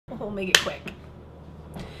We'll make it quick.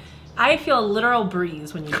 I feel a literal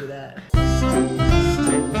breeze when you do that.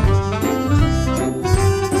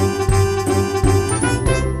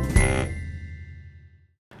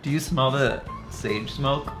 Do you smell the sage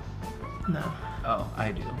smoke? No. Oh,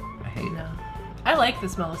 I do. I hate it. No. I like the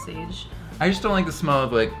smell of sage. I just don't like the smell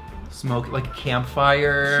of like smoke, like a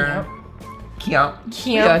campfire. Camp.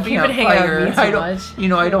 You've been hanging out with me so much. You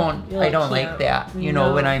know, I don't like like that. You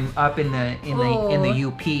know, when I'm up in the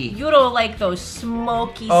UP. You don't like those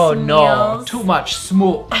smoky Oh smells. no, too much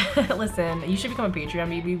smoke. Listen, you should become a Patreon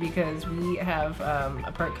baby because we have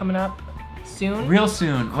a perk coming up soon. Real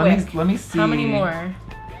soon. Quick. Let me see. How many more?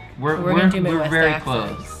 We're gonna do Midwest very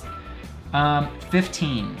accents. close.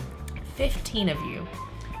 15. 15 of you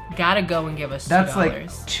gotta go and give us $2. That's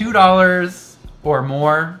like $2 or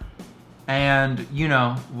more. And, you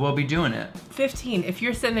know, we'll be doing it. 15. If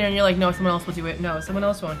you're sitting there and you're like, no, someone else will do it. No, someone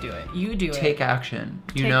else won't do it. You do it. Take action.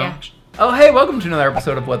 You Take know? action. Oh, hey, welcome to another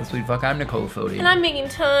episode of What the Sweet Fuck. I'm Nicole Fody. And I'm Megan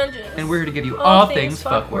Tunges. And we're here to give you all things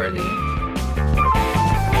fuckworthy.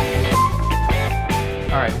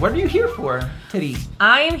 All right, what are you here for, Titty?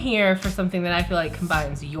 I am here for something that I feel like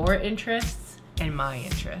combines your interests and my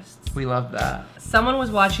interests. We love that. Someone was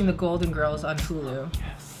watching The Golden Girls on Hulu.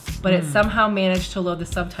 Yes. But it somehow managed to load the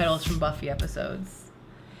subtitles from Buffy episodes.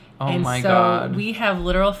 Oh my God. And so we have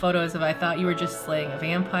literal photos of I thought you were just slaying a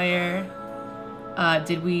vampire.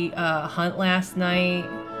 Did we hunt last night?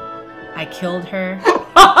 I killed her.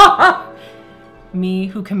 Me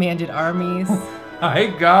who commanded armies.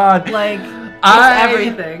 My God. Like,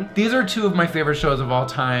 everything. These are two of my favorite shows of all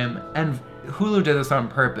time. And Hulu did this on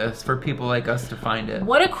purpose for people like us to find it.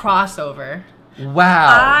 What a crossover. Wow.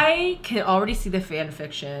 I can already see the fan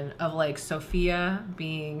fiction of like Sophia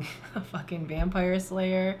being a fucking vampire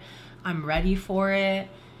slayer. I'm ready for it.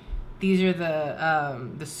 These are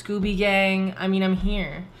the Scooby Gang. I mean, I'm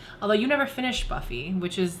here. Although you never finished Buffy,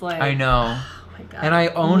 which is like... I know. Oh my God. And I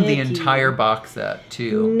own the Nikki. entire box set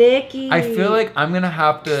too. Nikki. I feel like I'm gonna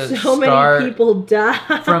have to so start many people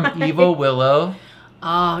die. from Evil Willow.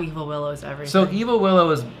 Oh, Evil Willow is everything. So Evil Willow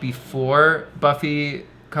is before Buffy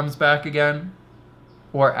comes back again?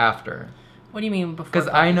 Or after? What do you mean before? Because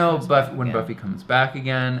I know when again? Buffy comes back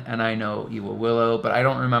again, and I know Evil Willow, but I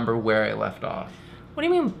don't remember where I left off. What do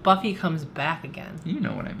you mean Buffy comes back again? You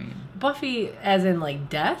know what I mean. Buffy as in like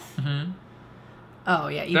death? Mm-hmm. Oh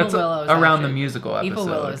yeah, Evil That's Willow is around after. the musical episode. Evil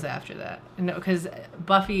Willow is after that. No, because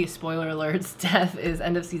Buffy, spoiler alerts, death is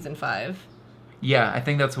end of season 5. Yeah, I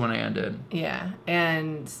think that's when I ended. Yeah,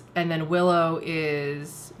 and then Bad Willow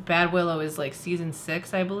is like season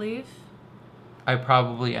 6, I believe. I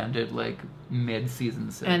probably ended like mid-season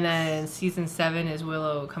 6. And then season 7 is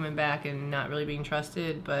Willow coming back and not really being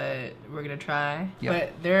trusted, but we're gonna try. Yep.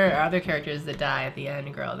 But there are other characters that die at the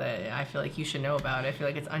end, girl, that I feel like you should know about. I feel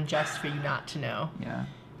like it's unjust for you not to know. Yeah.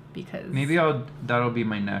 Because maybe that'll be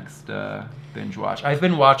my next binge watch. I've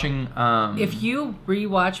been watching. If you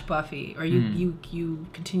rewatch Buffy or you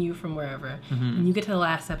continue from wherever and you get to the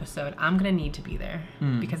last episode, I'm gonna need to be there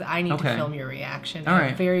because I need to film your reaction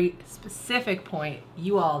at a very specific point.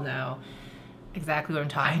 You all know exactly what I'm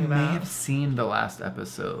talking about. I may have seen the last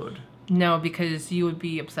episode. No, because you would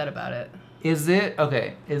be upset about it. Is it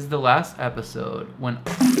okay? Is the last episode when?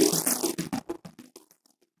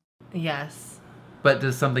 Yes. But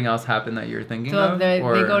does something else happen that you're thinking So of? they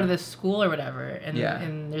go to the school or whatever, and Yeah.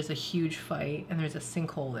 and there's a huge fight, and there's a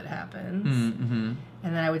sinkhole that happens. Mm-hmm.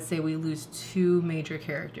 And then I would say we lose 2 major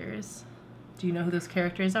characters. Do you know who those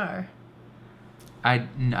characters are? I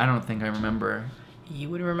don't think I remember.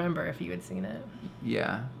 You would remember if you had seen it.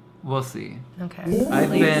 Yeah, we'll see. Okay.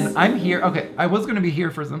 I'm here. Okay, I was gonna be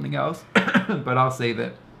here for something else, but I'll save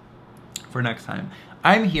it for next time.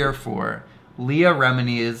 I'm here for Leah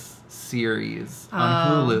Remini's series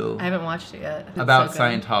on Hulu. I haven't watched it yet. It's about so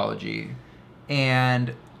good. Scientology.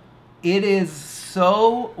 And it is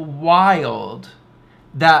so wild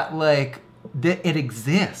that, like, it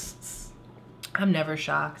exists. I'm never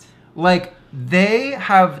shocked. Like, they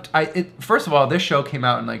have... first of all, this show came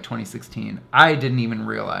out in, like, 2016. I didn't even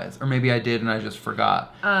realize. Or maybe I did and I just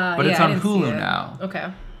forgot. But it's on Hulu now. Okay.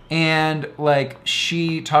 And, like,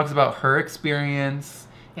 she talks about her experience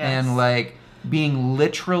and, like, being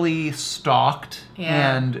literally stalked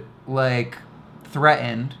and like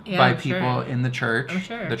threatened by people in the church. I'm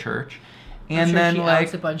sure. The church. I'm And sure then she like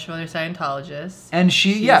outs a bunch of other Scientologists. And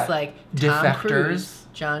she's like Tom defectors. Cruise,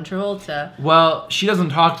 John Travolta. Well, she doesn't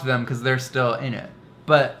talk to them because they're still in it.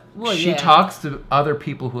 But she talks to other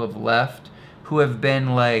people who have left, who have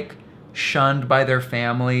been like shunned by their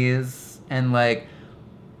families and like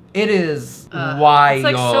It is wild. It's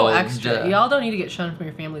like so extra. Y'all don't need to get shunned from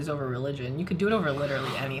your families over religion. You could do it over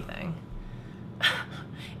literally anything.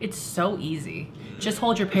 It's so easy. Just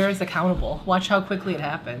hold your parents accountable. Watch how quickly it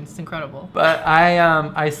happens. It's incredible. But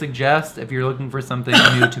I suggest if you're looking for something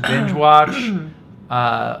new to binge watch,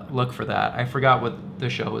 look for that. I forgot what the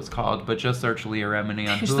show is called, but just search Leah Remini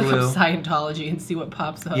on Hulu. Just look up Scientology and see what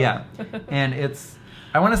pops up. Yeah, and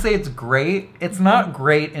I want to say it's great. It's not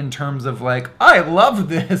great in terms of like, I love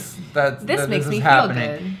this. This makes me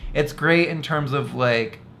happening. Feel good. It's great in terms of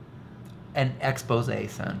like an expose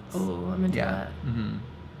sense. Oh, I'm into that. Mm-hmm.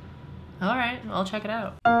 All right, I'll check it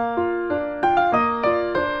out.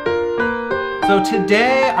 So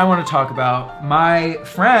today I want to talk about my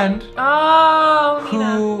friend. Oh,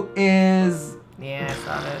 Amina. Who is... Yeah, I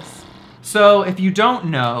saw this. So if you don't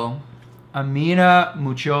know, Amina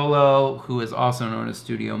Mucciolo, who is also known as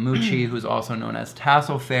Studio Mucci, who is also known as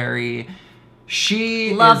Tassel Fairy,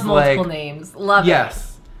 she Love is multiple like... names. Love yes.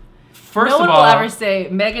 it. First no one of all, will ever say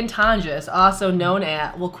Megan Tonjes, also known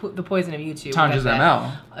as the poison of YouTube. Tonjes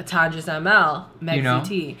ML. Tonjes ML, Meg you know?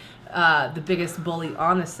 CT, the biggest bully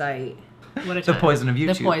on the site. What a the poison of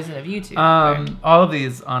YouTube. The poison of YouTube. All of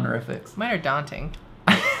these honorifics. Mine are daunting.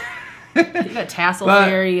 You got Tassel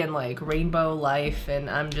Fairy and like Rainbow Life, and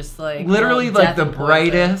I'm just like literally like the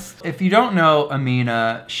brightest. If you don't know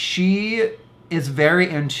Amina, she is very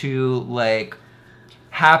into like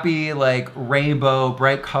happy, like rainbow,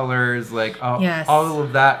 bright colors, like all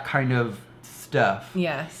of that kind of stuff.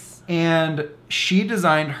 Yes. And she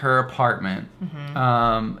designed her apartment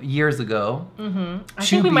years ago. I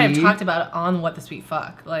think we might have talked about it on What the Sweet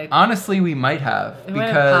Fuck. Like honestly, we might have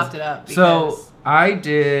popped it up. So I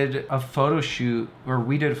did a photo shoot, or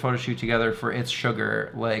we did a photo shoot together for It's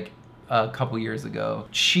Sugar, like a couple years ago.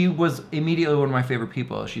 She was immediately one of my favorite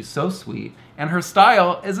people. She's so sweet. And her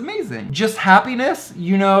style is amazing. Just happiness,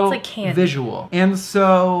 you know, it's like candy. Visual. And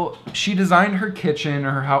so she designed her kitchen,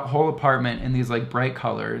 or her whole apartment in these like bright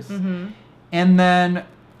colors. And then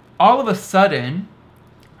all of a sudden,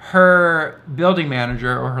 her building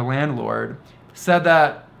manager or her landlord said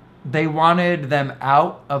that they wanted them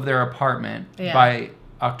out of their apartment by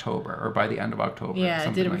October, or by the end of October.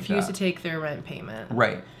 Yeah, they refuse to take their rent payment.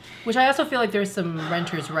 Right. Which I also feel like there's some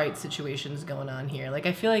renters' rights situations going on here. Like,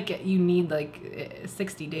 I feel like you need, like,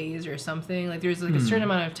 60 days or something. Like, there's, like, a certain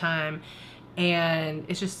amount of time, and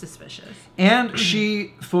it's just suspicious. And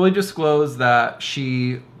she fully disclosed that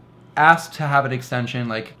she asked to have an extension,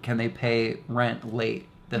 like, can they pay rent late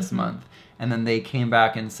this month? And then they came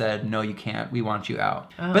back and said, no, you can't. We want you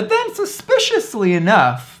out. Oh. But then, suspiciously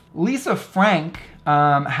enough, Lisa Frank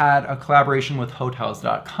had a collaboration with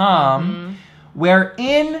Hotels.com, where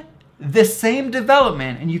in the same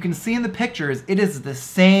development, and you can see in the pictures, it is the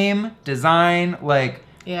same design, like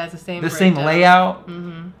it's the same layout.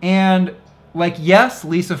 And like, yes,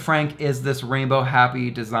 Lisa Frank is this rainbow happy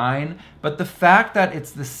design, but the fact that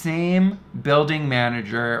it's the same building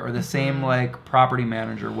manager or the same like property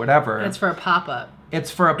manager, whatever. And it's for a pop-up. It's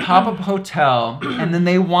for a pop-up hotel, and then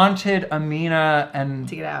they wanted Amina and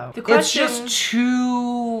to get out. The question, it's just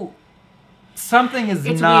too... Something is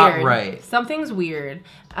not weird. Right. Something's weird.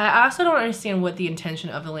 I also don't understand what the intention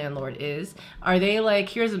of the landlord is. Are they like,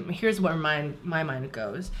 here's where my mind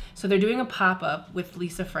goes. So they're doing a pop-up with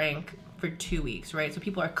Lisa Frank for 2 weeks, right? So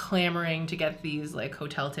people are clamoring to get these like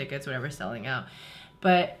hotel tickets, whatever, selling out.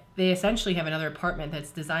 But they essentially have another apartment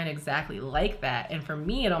that's designed exactly like that. And for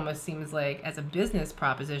me, it almost seems like as a business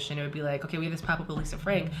proposition, it would be like, okay, we have this pop-up with Lisa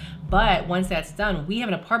Frank, but once that's done, we have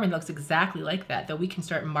an apartment that looks exactly like that we can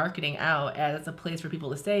start marketing out as a place for people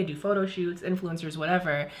to stay, do photo shoots, influencers,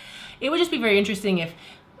 whatever. It would just be very interesting if,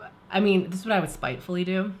 I mean, this is what I would spitefully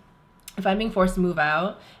do. If I'm being forced to move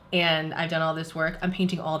out and I've done all this work, I'm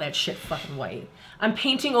painting all that shit fucking white. I'm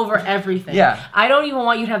painting over everything. Yeah. I don't even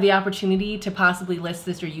want you to have the opportunity to possibly list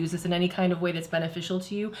this or use this in any kind of way that's beneficial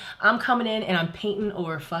to you. I'm coming in and I'm painting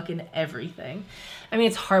over fucking everything. I mean,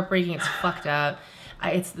 it's heartbreaking. It's fucked up.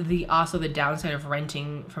 It's also the downside of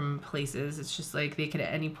renting from places. It's just like they could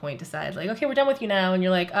at any point decide like, okay, we're done with you now. And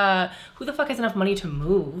you're like, who the fuck has enough money to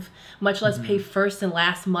move, much less pay first and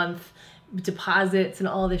last month deposits and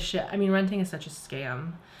all this shit. I mean, renting is such a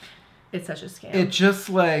scam. It's such a scam. It just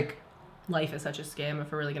like... Life is such a scam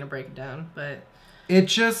if we're really going to break it down, but... It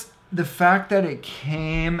just... The fact that it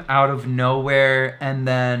came out of nowhere and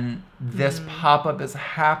then this pop-up is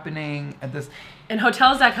happening at this... And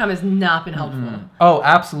Hotels.com has not been helpful. Mm-hmm. Oh,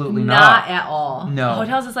 absolutely not. Not at all. No.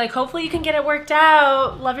 Hotels is like, hopefully you can get it worked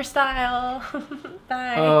out. Love your style.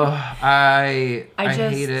 Bye. Oh, I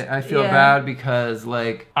hate it. I feel bad because,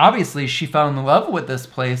 like, obviously she fell in love with this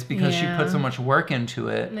place because she put so much work into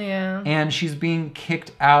it. Yeah. And she's being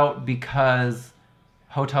kicked out because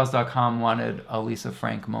Hotels.com wanted a Lisa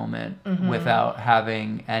Frank moment without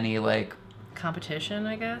having any, like... competition,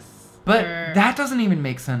 I guess. But that doesn't even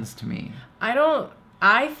make sense to me.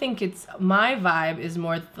 I think it's, my vibe is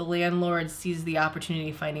more that the landlord sees the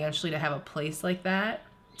opportunity financially to have a place like that,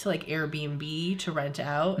 to like Airbnb, to rent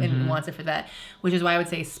out, and wants it for that. Which is why I would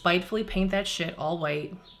say spitefully paint that shit all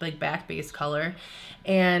white, like back base color.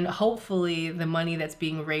 And hopefully the money that's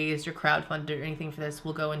being raised or crowdfunded or anything for this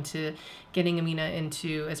will go into getting Amina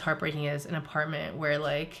into, as heartbreaking as, an apartment where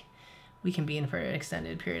like we can be in for an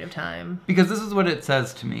extended period of time. Because this is what it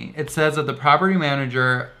says to me. It says that the property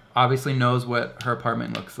manager obviously knows what her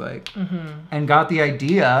apartment looks like and got the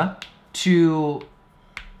idea to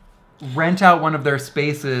rent out one of their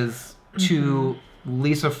spaces to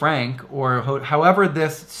Lisa Frank, or however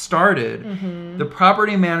this started. The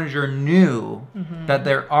property manager knew that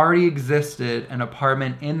there already existed an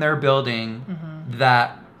apartment in their building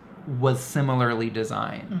that was similarly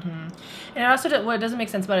designed. And also, what doesn't make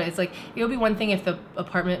sense about it, it's like, it would be one thing if the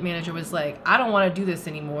apartment manager was like, I don't want to do this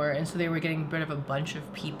anymore, and so they were getting rid of a bunch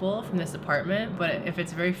of people from this apartment. But if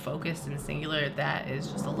it's very focused and singular, that is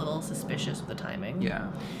just a little suspicious with the timing. Yeah.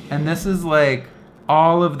 And this is like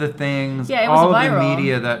all of the things, all of the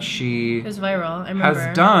media that she it was viral. I remember.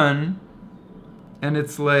 has done, and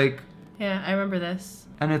it's like... Yeah, I remember this.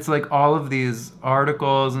 And it's like all of these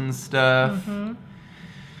articles and stuff.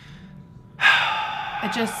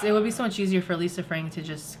 It would be so much easier for Lisa Frank to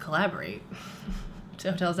just collaborate.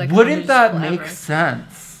 Wouldn't that make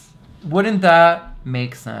sense? Wouldn't that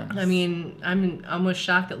make sense? I mean, I'm almost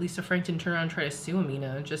shocked that Lisa Frank didn't turn around and try to sue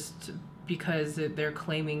Amina just because they're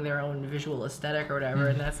claiming their own visual aesthetic or whatever,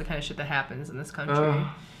 and that's the kind of shit that happens in this country.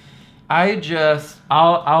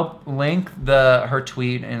 I'll link her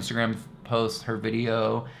tweet, Instagram post, her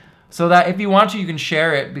video, so that if you want to, you can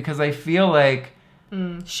share it, because I feel like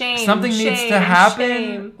something needs to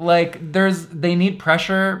happen. Like they need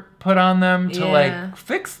pressure put on them to like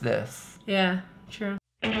fix this. Yeah, true.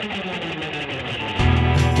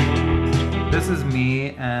 This is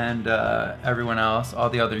me and everyone else, all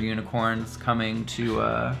the other unicorns coming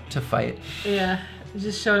to fight. Yeah,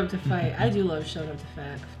 just showed up to fight. I do love showing up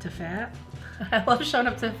to fat. I love showing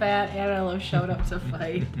up to fat, and I love showing up to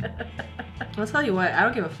fight. I'll tell you what, I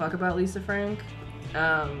don't give a fuck about Lisa Frank.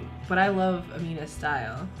 But I love Amina's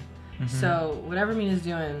style. So whatever Amina's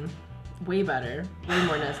doing, way better, way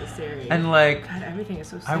more necessary. And like, God, everything is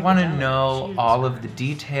so I want to know all of the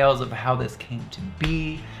details of how this came to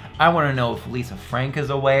be. I want to know if Lisa Frank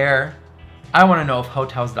is aware. I want to know if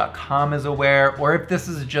Hotels.com is aware, or if this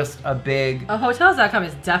is just a big... Oh, Hotels.com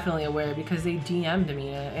is definitely aware, because they DM'd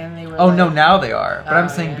Amina and they were Oh, like... no, now they are. But I'm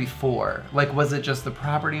saying before. Like, was it just the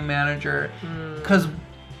property manager? Because...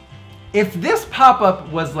 if this pop-up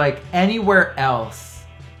was like anywhere else,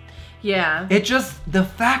 it just, the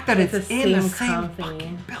fact that it's in the same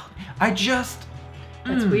fucking building, I just,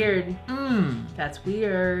 that's weird. That's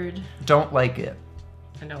weird. Don't like it.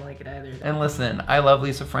 I don't like it either. And listen, I love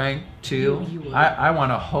Lisa Frank too. You would. I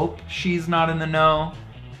want to hope she's not in the know.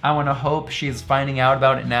 I want to hope she's finding out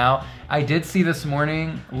about it now. I did see this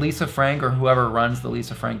morning, Lisa Frank, or whoever runs the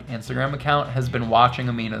Lisa Frank Instagram account, has been watching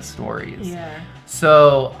Amina's stories. Yeah.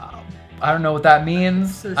 So... I don't know what that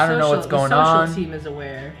means. So I don't know what's going on. The social team is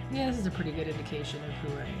aware. Yeah, this is a pretty good indication of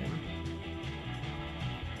who I am.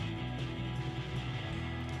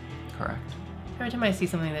 Correct. Every time I see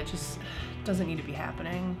something that just doesn't need to be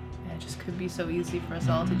happening, it just could be so easy for us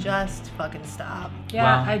all to just fucking stop.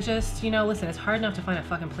 Yeah, I just, listen, it's hard enough to find a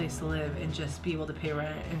fucking place to live and just be able to pay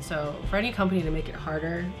rent. And so for any company to make it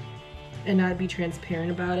harder and not be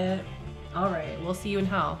transparent about it, all right, we'll see you in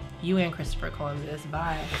hell. You and Christopher Columbus.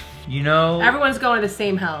 Bye. Everyone's going to the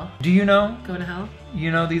same hell. Do you know? Going to hell?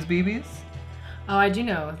 You know these BBs? Oh, I do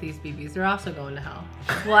know these BBs. They're also going to hell.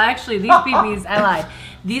 Well, actually, these BBs, I lied.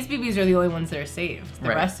 These BBs are the only ones that are saved. The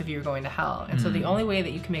rest of you are going to hell. And so the only way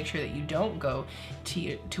that you can make sure that you don't go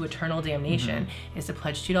to eternal damnation is to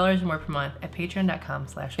pledge $2 or more per month at patreon.com/.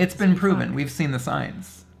 It's been proven. We've seen the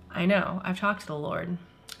signs. I know. I've talked to the Lord.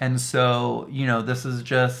 And so, this is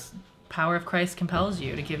just... Power of Christ compels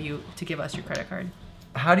you to give us your credit card.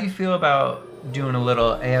 How do you feel about doing a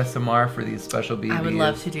little ASMR for these special BBs? I would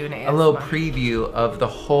love to do an ASMR. A little preview of the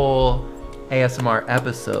whole ASMR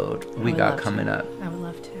episode we got coming up. I would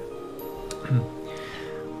love to.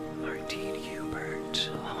 Martine Hubert.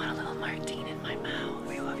 Oh, I want a little Martine in my mouth.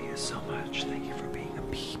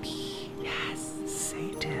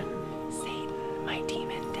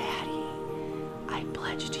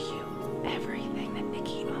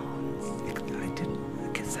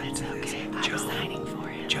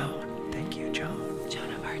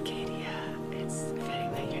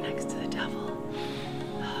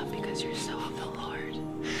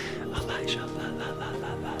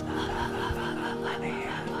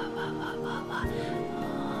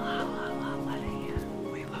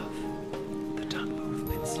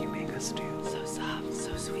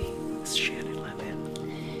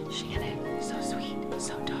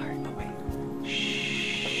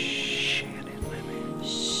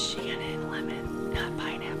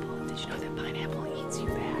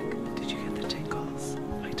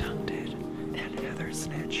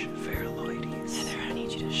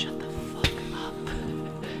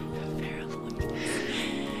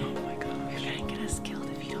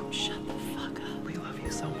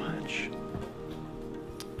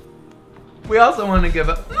 We also want to give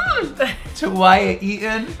a to Wyatt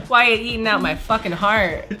Eaton. Wyatt Eaton out my fucking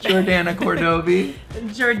heart. Jordana Cordovi.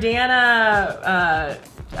 Jordana,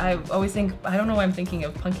 I always think, I don't know why I'm thinking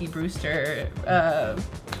of Punky Brewster.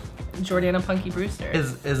 Jordana Punky Brewster.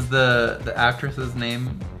 Is the actress's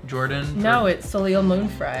name Jordan? No, it's Soleil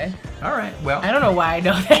Moonfry. All right, well. I don't know why I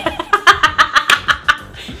know that.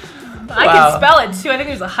 I can spell it too. I think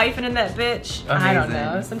there's a hyphen in that bitch. Amazing. I don't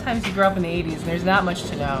know. Sometimes you grow up in the 80s and there's not much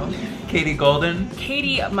to know. Katie Golden.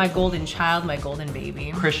 Katie, my golden child, my golden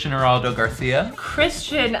baby. Christian Geraldo Garcia.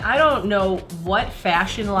 Christian, I don't know what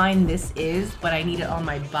fashion line this is, but I need it on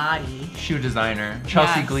my body. Shoe designer.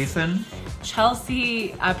 Chelsea Gleason.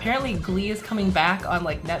 Chelsea, apparently Glee is coming back on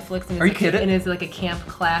like Netflix. And Are you kidding? And it's like a camp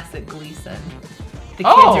classic Gleason. The kids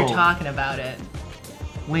are talking about it.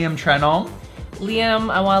 Liam Trenholm.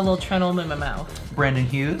 Liam, I want a little Trenholm in my mouth. Brandon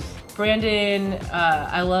Hughes. Brandon,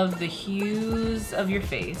 I love the hues of your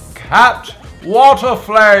face. Cat Water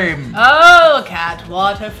Flame. Oh, Cat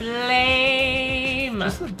Water Flame.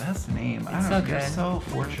 That's the best name. I It's don't so know. You're good. so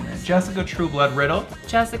fortunate. Jessica Trueblood Riddle.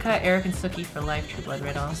 Jessica, Eric, and Sookie for life. True Blood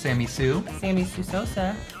Riddle. Sammy Sue. Sammy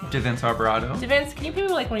Susosa. DeVince Alvarado. DeVince, can you be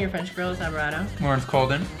like one of your French girls, Alvarado? Lawrence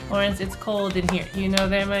Colden. Lawrence, it's cold in here. You know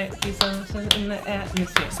there might be some in the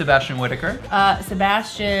atmosphere. Sebastian Whitaker.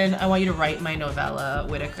 Sebastian, I want you to write my novella,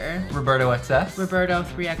 Whitaker. Roberto XS. Roberto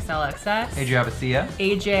 3XLXS. AJ Abacia.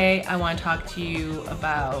 AJ, I want to talk to you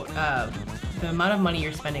about the amount of money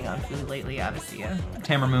you're spending on food lately, Abacia.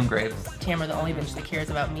 Tamara Moongraves. Tamara, the only bitch that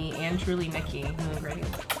cares about me, and truly Nikki Moongrave.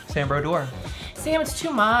 Sam Brodeur. Sam, it's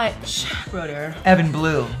too much. Brodeur. Evan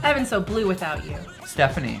Blue. Evan's so blue without you.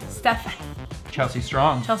 Stephanie. Stephanie. Chelsea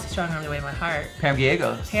Strong. Chelsea Strong on the way to my heart. Pam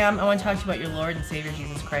Gallegos. Pam, I want to talk to you about your Lord and Savior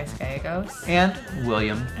Jesus Christ, Gallegos. And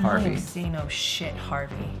William Harvey. William say no shit,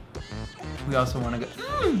 Harvey. We also want to go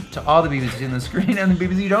to all the BBs in the screen and the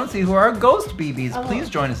BBs you don't see who are our ghost BBs. Oh. Please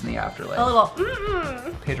join us in the afterlife. A little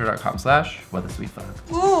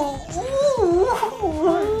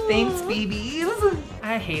Patreon.com/whattthesweetfuck. Thanks, BBs.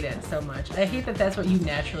 I hate it so much. I hate that that's what you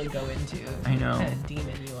naturally go into. I know. What kind of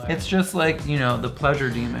demon you are. It's just like, you know, the pleasure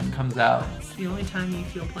demon comes out. It's the only time you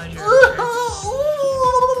feel pleasure.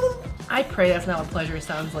 I pray that's not what pleasure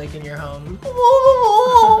sounds like in your home.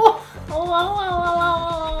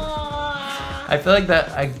 I feel like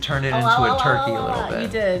that I turned it into a turkey a little bit. You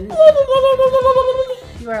did.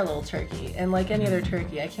 You are a little turkey. And like any other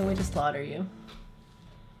turkey, I can't wait to slaughter you.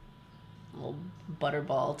 Little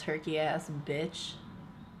butterball turkey ass bitch.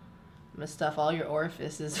 I'm gonna stuff all your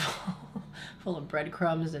orifices full of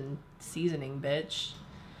breadcrumbs and seasoning, bitch.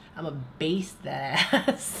 I'm gonna baste that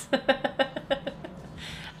ass.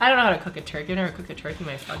 I don't know how to cook a turkey. I've never cooked a turkey in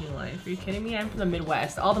my fucking life. Are you kidding me? I'm from the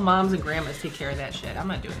Midwest. All the moms and grandmas take care of that shit. I'm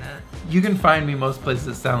not doing that. You can find me most places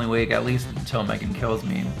at Soundly Awake, at least until Megan kills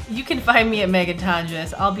me. You can find me at Megan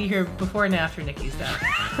Tonjes. I'll be here before and after Nikki's death.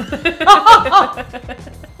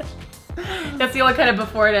 That's the only kind of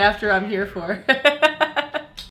before and after I'm here for.